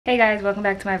Hey guys, welcome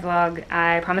back to my vlog.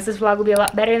 I promise this vlog will be a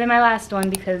lot better than my last one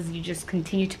because you just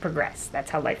continue to progress. That's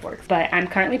how life works. But I'm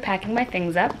currently packing my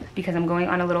things up because I'm going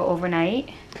on a little overnight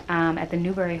at the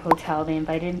Newbury Hotel. They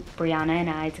invited Brianna and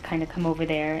I to kind of come over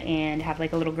there and have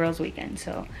like a little girls weekend.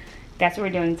 So that's what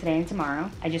we're doing today and tomorrow.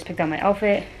 I just picked out my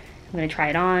outfit. I'm gonna try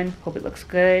it on, hope it looks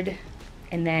good.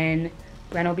 And then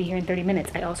Brianna will be here in 30 minutes.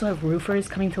 I also have roofers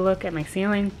coming to look at my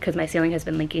ceiling because my ceiling has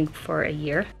been leaking for a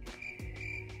year.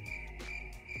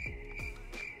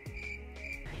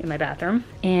 In my bathroom,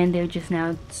 and they're just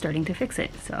now starting to fix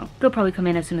it, so they'll probably come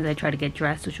in as soon as I try to get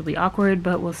dressed, which will be awkward,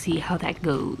 but we'll see how that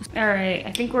goes. All right,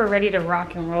 I think we're ready to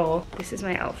rock and roll. This is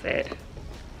my outfit.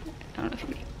 I don't know if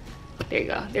you there you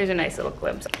go, there's a nice little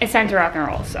glimpse. It's time to rock and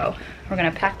roll, so we're gonna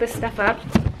pack this stuff up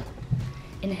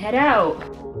and head out.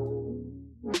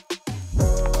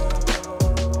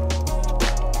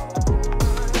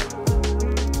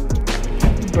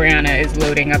 Brianna is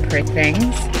loading up her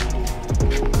things.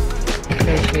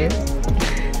 There she is.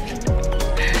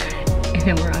 And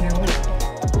then we're on our way.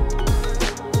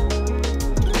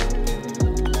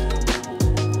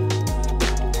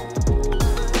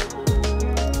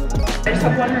 I just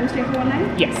have one room stay for one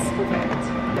night? Yes. Perfect.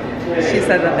 She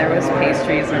said that there was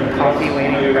pastries and coffee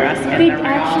waiting for us. They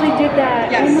actually did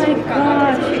that. Yes. Oh my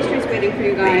gosh. Pastries waiting for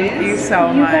you guys. Thank you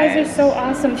so You much. guys are so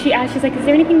awesome. She asked, she's like, is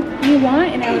there anything you want?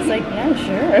 And I was like, yeah,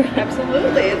 sure.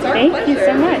 Absolutely. It's our Thank pleasure. you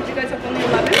so much. You guys have on the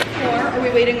 11th floor. Are we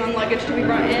waiting on luggage to be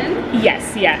brought in?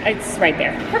 Yes, yeah, it's right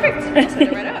there. Perfect. I'll send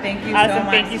it right up. Thank you Awesome, so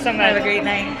much. thank you so much. Have a great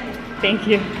night. Thank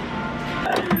you.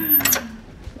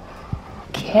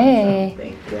 Okay.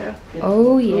 Thank you.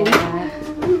 Oh yeah.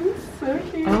 So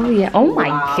cute. Oh yeah. Oh my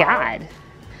Wow. God.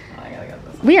 Oh, I gotta get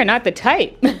this. We are not the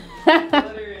type.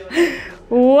 Literally.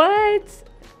 What?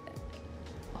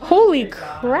 Holy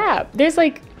crap. There's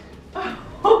like,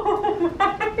 Oh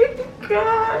my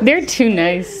god. they're too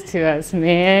nice to us,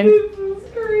 man. This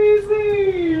is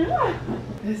crazy.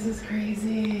 This is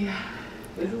crazy.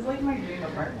 This is like my dream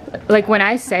apartment. Like when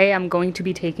I say I'm going to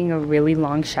be taking a really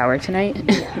long shower tonight.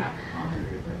 Yeah.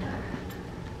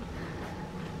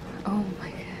 Oh my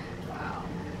God. Wow.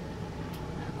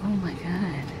 Oh my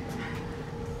God.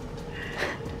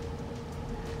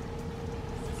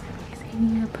 He's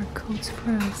hanging up her coats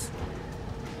for us.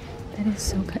 That is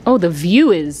so good. Oh, the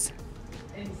view is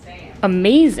Insane.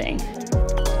 amazing.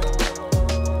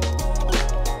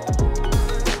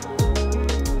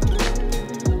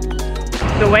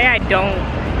 The way I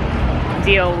don't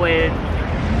deal with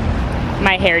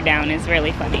my hair down is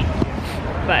really funny.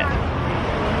 But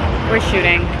we're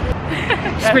shooting.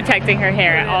 She's protecting her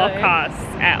hair at all costs.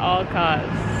 At all costs.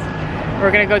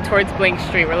 We're gonna go towards Blink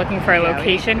Street. We're looking for a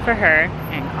location for her.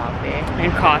 And coffee.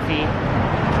 And coffee.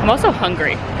 I'm also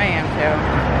hungry. I am too.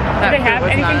 Do That they food have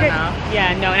was anything not good? enough.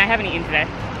 Yeah, no, and I haven't eaten today.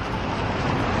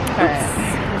 Alright.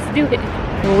 Let's do it.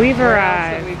 Well, we've Where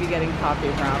else arrived. would we be getting coffee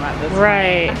from at this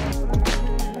Right.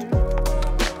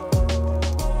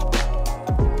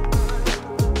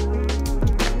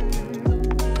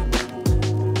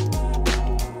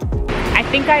 I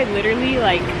think I literally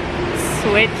like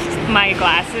switched my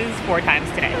glasses 4 times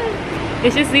today.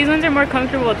 It's just these ones are more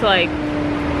comfortable to like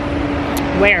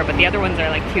wear, but the other ones are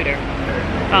like cuter.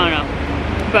 I don't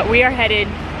know. But we are headed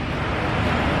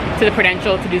to the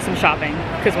Prudential to do some shopping,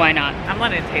 because why not? I'm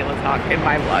letting Tayla talk in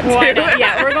my vlog Why too. not?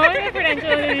 Yeah, we're going to the Prudential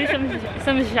to do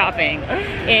some shopping.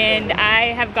 And I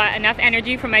have got enough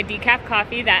energy from my decaf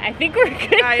coffee that I think we're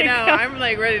good I to know, go. I'm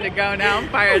like ready to go now. I'm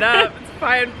fired up. It's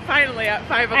finally at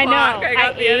 5 o'clock. I know. I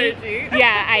got the ate, energy.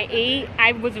 Yeah, I ate.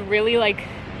 I was really like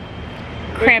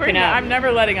cramping up. I'm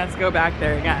never letting us go back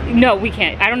there again. No, we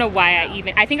can't. I don't know why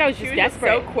I think I was She just was just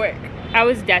desperate. so quick. I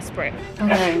was desperate.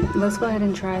 Okay, let's go ahead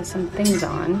and try some things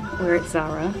on. We're at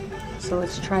Zara, so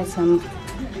let's try some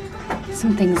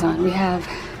things on. We have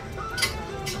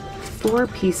 4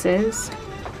 pieces.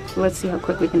 Let's see how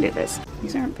quick we can do this.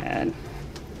 These aren't bad.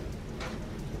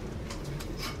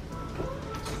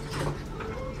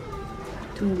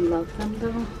 Do we love them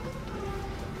though?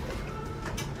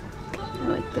 I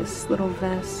like this little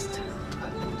vest.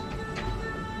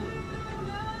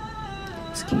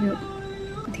 It's cute.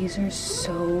 These are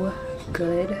so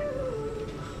good.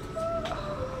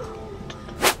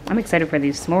 I'm excited for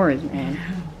these s'mores, man.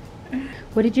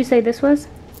 What did you say this was?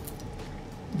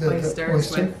 The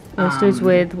Oysters with Oysters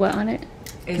with what on it?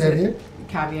 is Caviar? it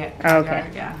caveat? Oh, okay.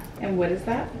 Yeah. And what is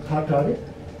that? hot toddy,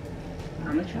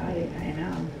 I'm gonna try it. I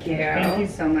know. Thank you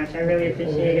so much. I really and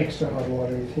appreciate it. extra hot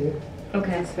water is here.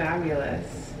 Okay. That's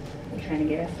fabulous. You're trying to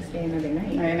get us to stay another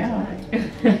night. I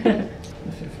know.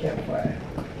 This is campfire.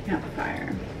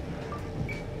 Campfire.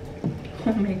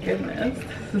 Oh my goodness,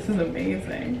 this is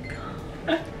amazing.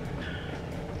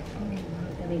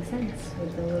 makes sense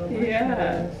with the little Yeah.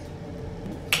 marshmallows.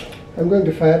 I'm going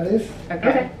to fire this,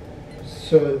 Okay.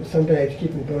 so sometimes it's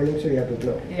keeping burning, so you have to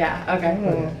blow. Yeah, okay.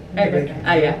 Oh. Okay.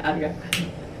 Oh, yeah, okay.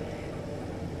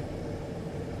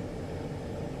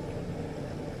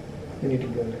 You need to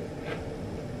blow it.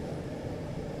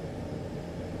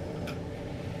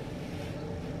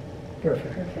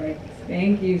 Perfect. Perfect.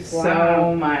 Thank you so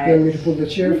Wow. much. You want me to pull the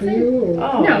chair for you? Or?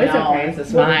 Oh, No, it's okay. This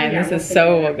is fine. Yeah, This we'll is figure it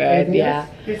so out. good. Anything Yeah.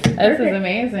 This is This is perfect.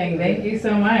 amazing. Thank you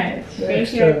so much. Thank you. I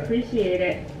Extra. appreciate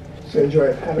it. So enjoy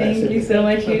it. Have a nice Thank you evening. so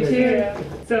much, you Okay. too.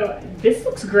 So this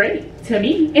looks great to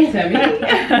me. To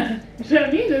me? To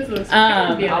me, this looks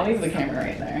I'll fabulous. leave the camera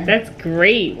right there. That's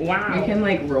great. Wow. We can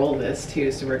like roll this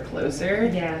too so we're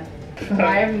closer. Yeah.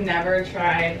 I've never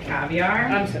tried caviar.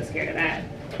 I'm so scared of that.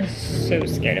 I'm so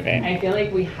scared of it. I feel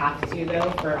like we have to though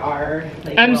for our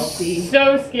like I'm wealthy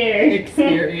so scared.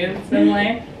 experience in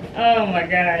life. Oh my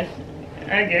gosh.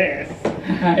 I guess.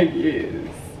 I guess.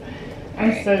 I'm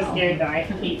Alright, so now. scared though. I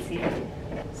hate seafood.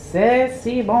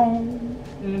 C'est bon.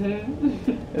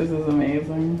 Mm-hmm. This is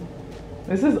amazing.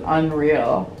 This is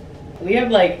unreal. We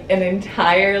have like an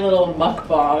entire little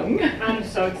mukbang. I'm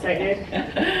so excited.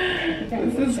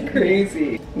 This is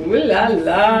crazy. Ooh la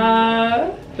la.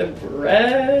 The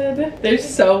bread. There's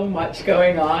so much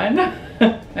going on.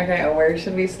 Okay, where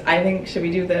should we? I think should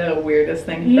we do the weirdest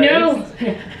thing first?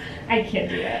 No. I can't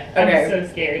do that. Okay. I'm so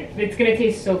scared. It's gonna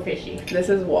taste so fishy. This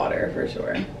is water for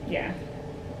sure, Yeah.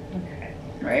 Okay.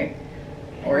 right?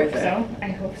 Or is it? So I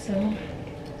hope so.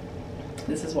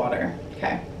 This is water.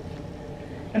 Okay.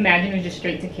 Imagine it's just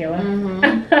straight tequila.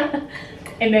 Mhm.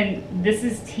 And then this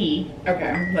is tea.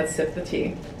 Okay, let's sip the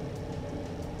tea.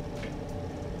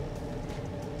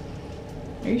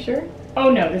 Are you sure? Oh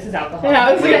no, this is alcohol. Yeah,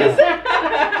 I was gonna say.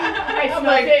 I I'm smelled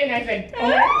like- it and I said,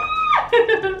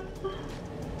 oh.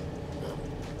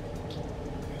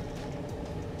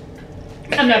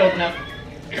 I'm not old enough.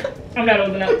 I'm not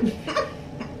old enough.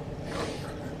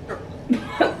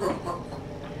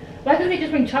 Why couldn't they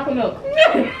just bring chocolate milk?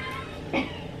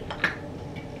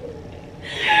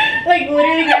 Like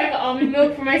literally getting almond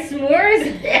milk for my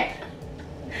s'mores?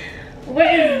 What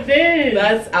is this?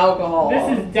 That's alcohol.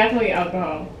 This is definitely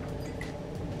alcohol.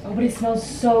 Oh, but it smells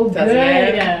so Doesn't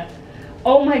good. it?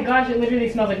 Oh my gosh, it literally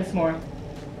smells like a s'more.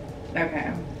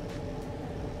 Okay.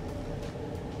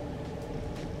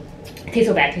 It tastes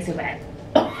so bad, it tastes so bad.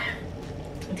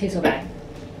 It tastes so bad.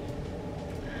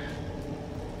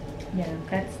 Yeah,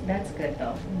 that's good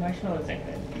though. Marshmallows are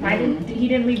good. He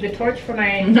didn't leave the torch for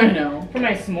my I know. for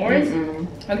my s'mores. Mm-mm.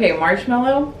 Okay,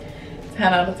 marshmallow,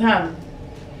 10 out of 10.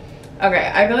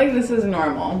 Okay, I feel like this is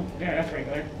normal. Yeah, that's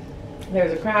regular.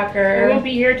 There's a We cracker. won't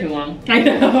be here too long. I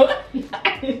know.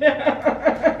 I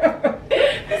know.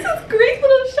 This is great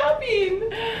little shopping.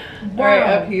 Wow.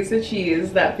 Alright, a piece of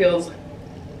cheese that feels.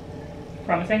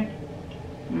 Promising.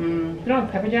 Mm, You don't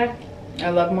have pepper jack? I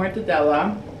love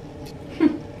mortadella.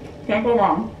 Can't go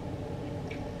wrong.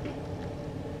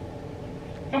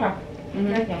 Okay. Mhm.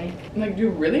 That's yummy. Like, do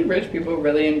really rich people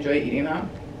really enjoy eating that?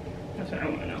 That's what I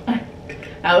want to know.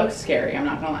 That looks scary, I'm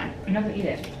not gonna lie. I'm not gonna eat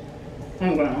it.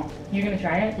 I'm gonna. You're gonna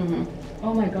try it? Mm-hmm.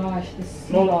 Oh my gosh, the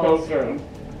sea Well, balls. good.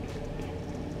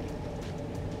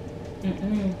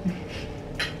 Mm-mm.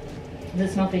 Does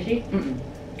it smell fishy? Mm-mm.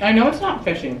 I know it's not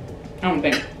fishy. I don't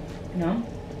think. No?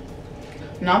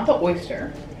 Not the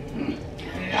oyster.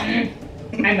 I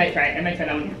might try it. I might try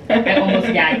that one. I almost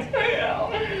gagged. I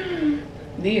know.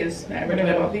 These. Ever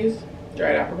know about these?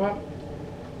 Dried apricot.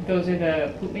 Those are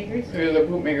the poop makers? These are the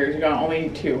poop makers. You got only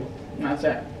 2. And that's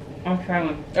it. I'll try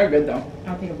one. They're good though.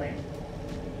 I'll take a bite.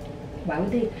 Why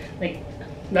would they, like,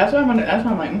 That's why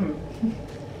I'm like,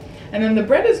 And then the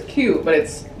bread is cute, but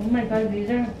it's oh my god, these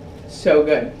are... so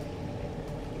good.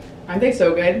 Aren't they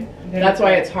so good? They're That's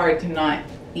why good. it's hard to not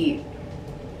eat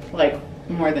like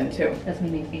more than 2. That's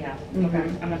me, yeah. Mhm. Okay,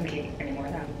 I'm not gonna eat any more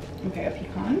of that. Okay, a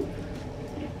pecan.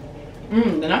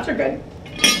 The nuts are good.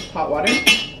 Hot water.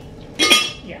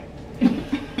 Yeah.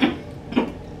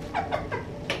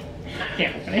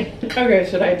 Yeah, Okay,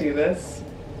 should I do this?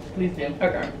 please do.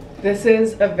 Okay. This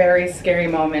is a very scary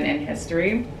moment in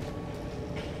history.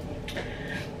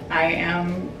 I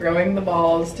am growing the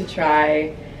balls to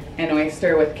try an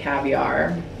oyster with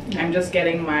caviar. I'm just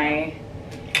getting my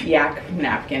yak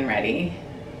napkin ready.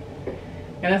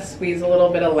 Gonna squeeze a little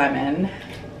bit of lemon.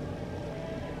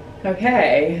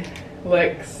 Okay,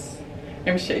 looks,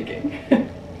 I'm shaking.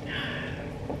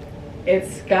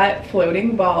 It's got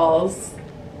floating balls.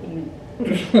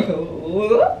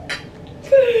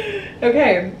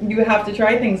 Okay, you have to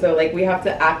try things though. Like we have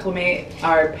to acclimate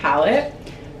our palate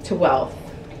to wealth.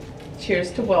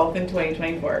 Cheers to wealth in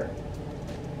 2024.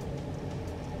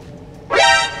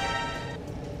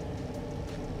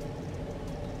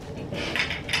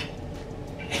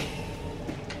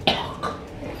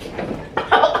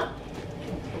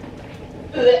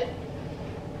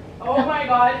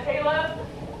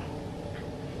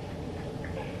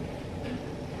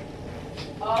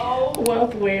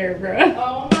 Wealth where, bro?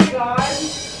 Oh my god.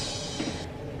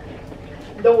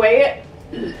 The way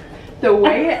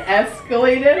it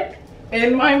escalated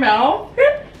in my mouth.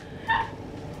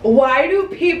 Why do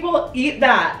people eat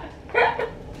that?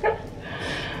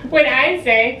 When I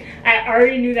say I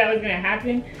already knew that was gonna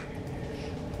happen.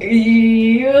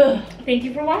 Yeah. Thank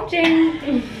you for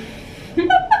watching.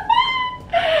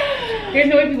 There's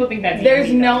no way people think that's There's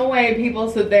yummy, no way people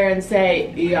sit there and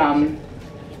say yum.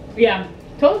 Yeah,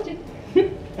 told you.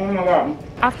 Oh my god.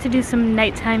 Off to do some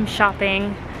nighttime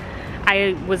shopping.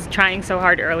 I was trying so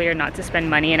hard earlier not to spend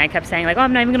money, and I kept saying like, oh,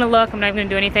 I'm not even gonna look, I'm not even gonna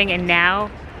do anything, and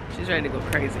now She's ready to go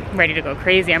crazy. I'm ready to go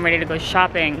crazy. I'm ready to go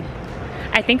shopping.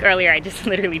 I think earlier I just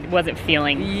literally wasn't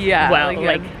feeling well.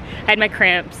 Like I had my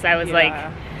cramps. I was like,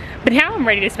 but now I'm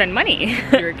ready to spend money.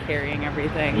 You were carrying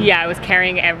everything. Yeah, I was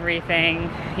carrying everything.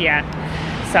 Yeah.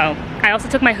 So I also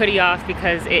took my hoodie off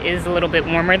because it is a little bit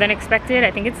warmer than expected.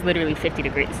 I think it's literally 50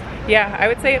 degrees. Yeah, I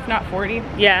would say if not 40.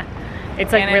 Yeah.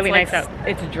 It's like really nice out.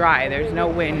 It's dry. There's no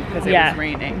wind because it was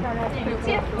raining.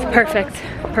 It's perfect.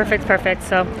 Perfect, perfect.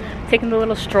 So taking the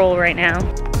little stroll right now.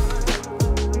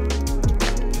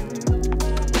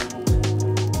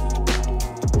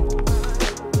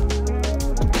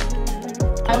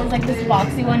 I was like this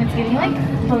boxy one, it's getting like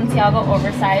Balenciaga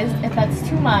oversized. If that's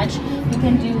too much, you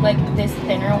can do like this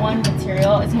thinner one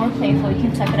material. It's more playful, you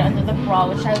can tuck it under the bra,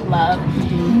 which I love.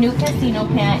 New casino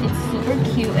pant, it's super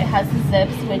cute. It has the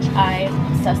zips, which I'm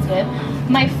obsessed with.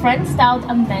 My friend styled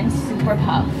a men's super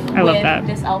puff with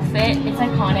this outfit. It's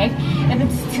iconic. If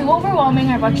it's too overwhelming,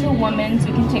 I brought you a woman's.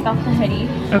 You can take off the hoodie.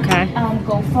 Okay.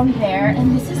 Go from there.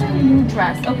 And this is her new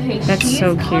dress. Okay, that's she's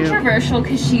so cute. Controversial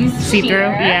because she's see-through.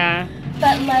 Yeah.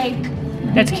 But like,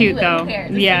 that's cute though.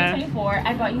 Yeah. 2024.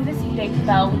 I got you this big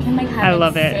belt. We can like have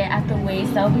it sit at the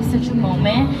waist. That would be such a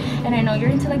moment. And I know you're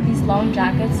into like these long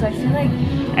jackets, so I feel like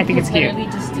I think it's cute.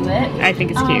 Literally just do it. I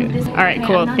think it's cute. All right,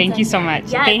 cool. Thank you so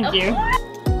much. Yes, thank you.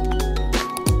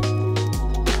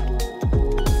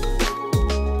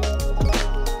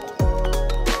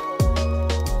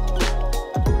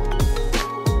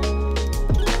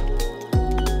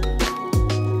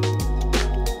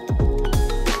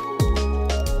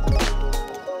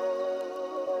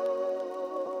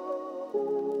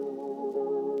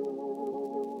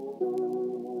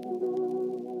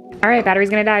 All right, battery's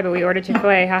gonna die, but we ordered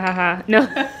Chick-fil-A. Ha ha ha. No.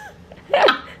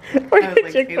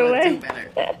 Ordered Chick-fil-A.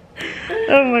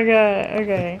 Oh my god.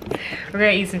 Okay. We're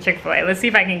gonna eat some Chick-fil-A. Let's see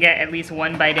if I can get at least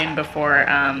one bite in before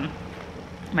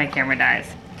my camera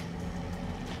dies.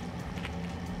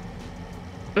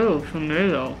 Ooh,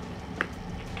 tomato.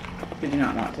 Did you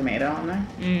not want tomato on there?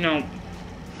 No.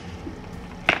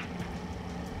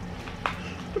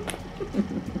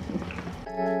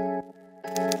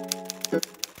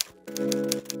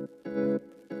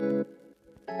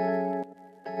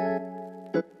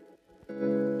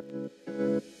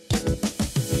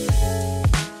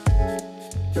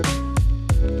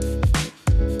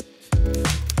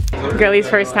 Girlie's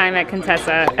first time at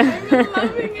Contessa.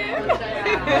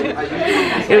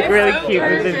 You look really cute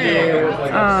with the view.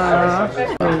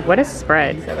 Aww. Oh, what a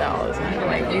spread.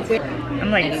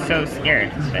 I'm like so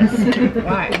scared of this.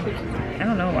 Why? I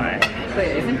don't know why.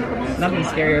 Nothing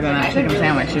scarier than that chicken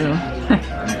sandwich, too.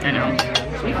 I know.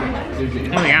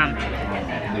 Oh yeah.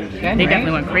 Good, They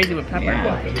definitely went crazy with pepper.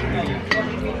 Yeah.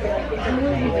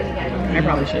 I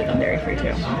probably should have done dairy free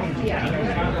too.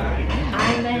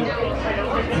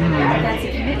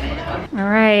 All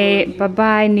right,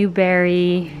 bye-bye,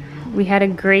 Newbury. We had a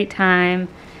great time.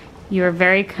 You were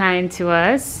very kind to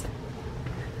us.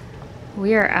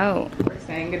 We are out. We're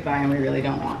saying goodbye and we really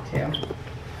don't want to.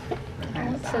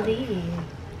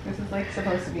 This is like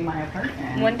supposed to be my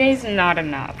apartment. One day's not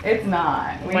enough. It's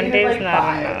not. We One day's like not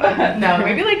 5. enough. No,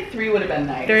 maybe like 3 would have been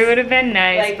nice. 3 would have been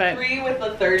nice, like but 3 with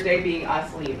the third day being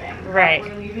us leaving. right.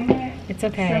 We're leaving it. It's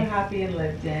okay. So happy and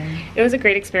lived in. It was a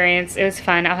great experience. It was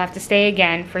fun. I'll have to stay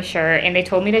again for sure. And they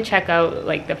told me to check out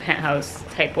like the penthouse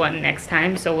type one next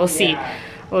time. So we'll see. Yeah.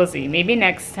 We'll see. Maybe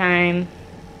next time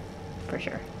for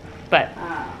sure. But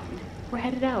we're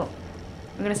headed out.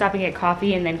 I'm gonna stop and get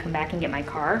coffee and then come back and get my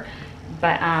car.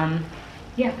 But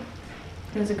yeah,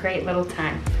 it was a great little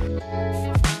time.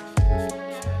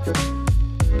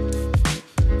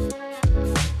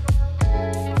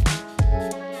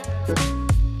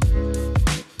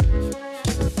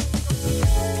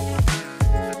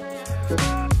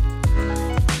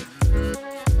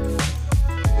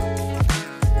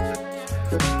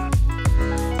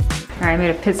 I made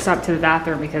a pit stop to the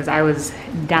bathroom because I was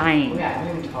dying. Yeah, I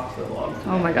haven't even talked to the vlog.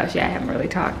 Oh my gosh, yeah, I haven't really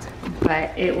talked.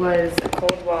 But it was a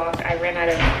cold walk. I ran out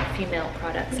of female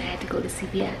products. I had to go to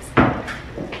CVS.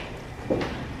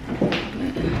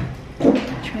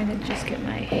 trying to just get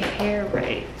my hair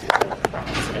right.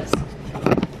 Process.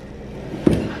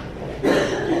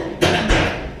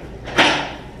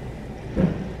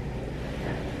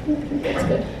 That's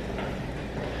good.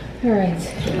 All right,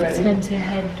 it's time to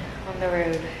head on the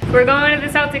road. We're going to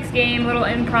the Celtics game, little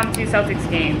impromptu Celtics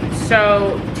game.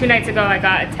 So 2 nights ago, I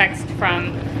got a text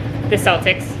from the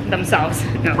Celtics themselves,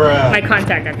 no, my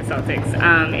contact at the Celtics,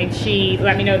 and she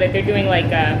let me know that they're doing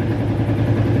like a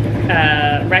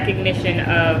recognition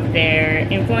of their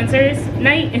influencers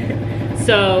night.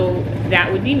 So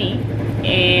that would be me,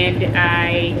 and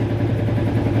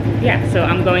so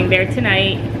I'm going there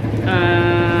tonight.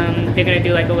 They're gonna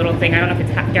do like a little thing. I don't know if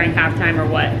it's during halftime or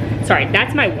what. Sorry,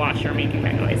 that's my washer making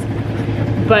that noise.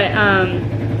 But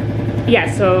yeah,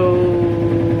 so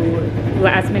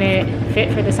last minute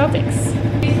fit for the Celtics.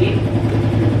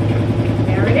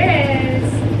 There it is.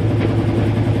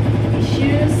 These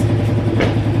shoes.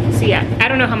 So yeah, I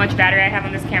don't know how much battery I have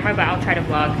on this camera, but I'll try to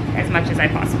vlog as much as I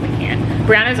possibly can.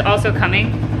 Brianna's also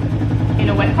coming in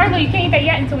a way. Harlow, you can't eat that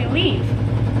yet until we leave.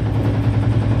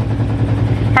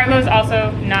 Harlow's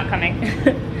also not coming.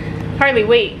 Harley,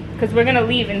 wait, because we're gonna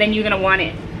leave and then you're gonna want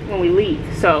it when we leave.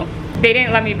 So they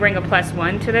didn't let me bring a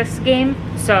 +1 to this game,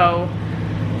 so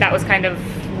that was kind of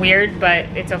weird, but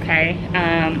it's okay.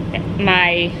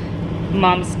 My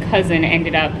mom's cousin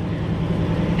ended up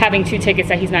having 2 tickets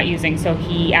that he's not using, so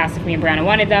he asked if me and Brianna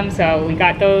wanted them, so we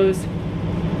got those.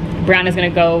 Brianna's gonna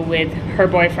go with her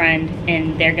boyfriend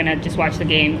and they're gonna just watch the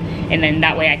game, and then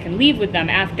that way I can leave with them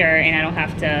after and I don't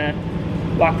have to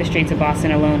walk the streets of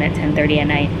Boston alone at 10:30 at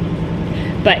night.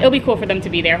 But it'll be cool for them to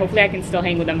be there. Hopefully I can still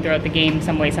hang with them throughout the game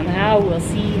some way, somehow. We'll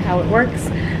see how it works.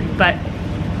 But,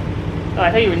 oh,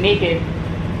 I thought you were naked.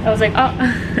 I was like, oh,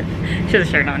 she has a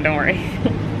shirt on, don't worry.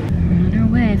 We're on our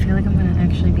way. I feel like I'm gonna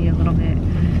actually be a little bit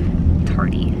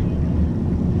tardy.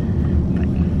 But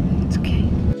it's okay.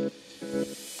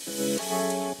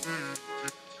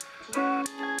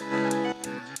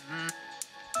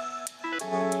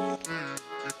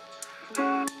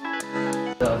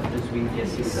 This week, yes,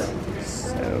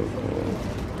 So cool.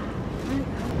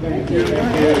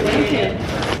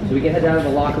 so we can head down to the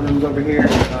locker rooms over here.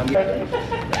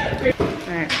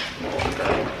 Alright.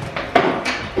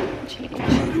 Change.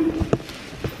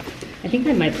 I think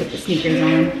I might put the sneakers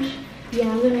on.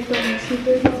 Yeah, I'm gonna throw my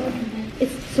sneakers on.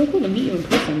 It's so cool to meet you in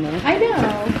person though. I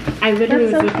know. I literally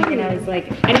That's was so looking and I was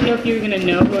like, I didn't know if you were gonna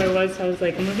know who I was, so I was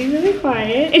like, I'm gonna be really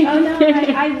quiet. Oh no,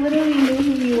 I literally knew who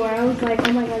you were. I was like,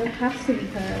 oh my god, it has to be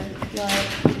her.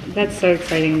 Like, That's so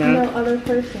exciting though. no other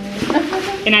person.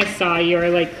 And I saw your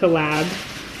like collab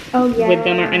Oh yeah. with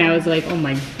them and I was like, oh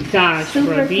my gosh,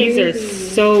 Super bro, these are crazy.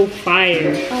 so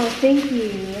fire. Oh, thank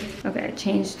you. Okay, I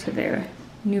changed to their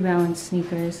New Balance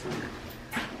sneakers.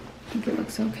 I think it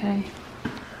looks okay.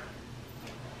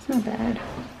 It's not bad.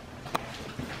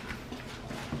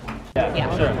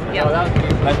 Yeah, sure. Yeah.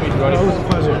 Nice to meet you, Brody. It was a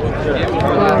pleasure.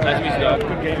 Nice to meet you, dog.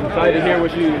 Excited to hear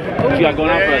what you got going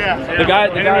on for us. The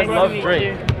guys love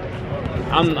Drake.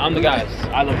 I'm the guys.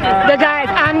 I love Drake. The guys,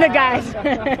 I'm the guys.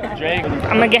 Drake.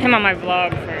 I'm gonna get him on my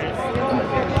vlog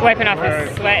first. Wiping off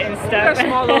his sweat and stuff. A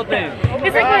small little thing.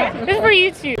 It's like, this is for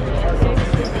YouTube.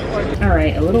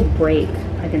 Alright, a little break.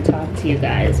 I can talk to you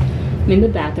guys. I'm in the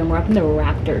bathroom. We're up in the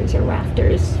rafters.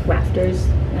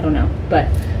 I don't know. But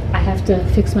I have to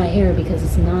fix my hair because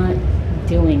it's not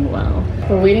doing well.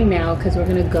 We're waiting now because we're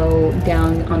gonna go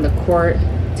down on the court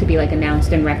to be like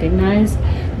announced and recognized.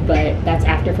 But that's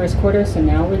after first quarter, so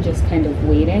now we're just kind of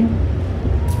waiting.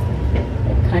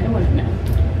 I kind of want to know.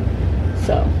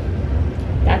 So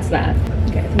that's that.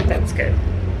 Okay, I think that's good.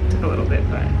 Took a little bit,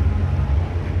 but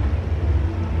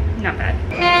not bad.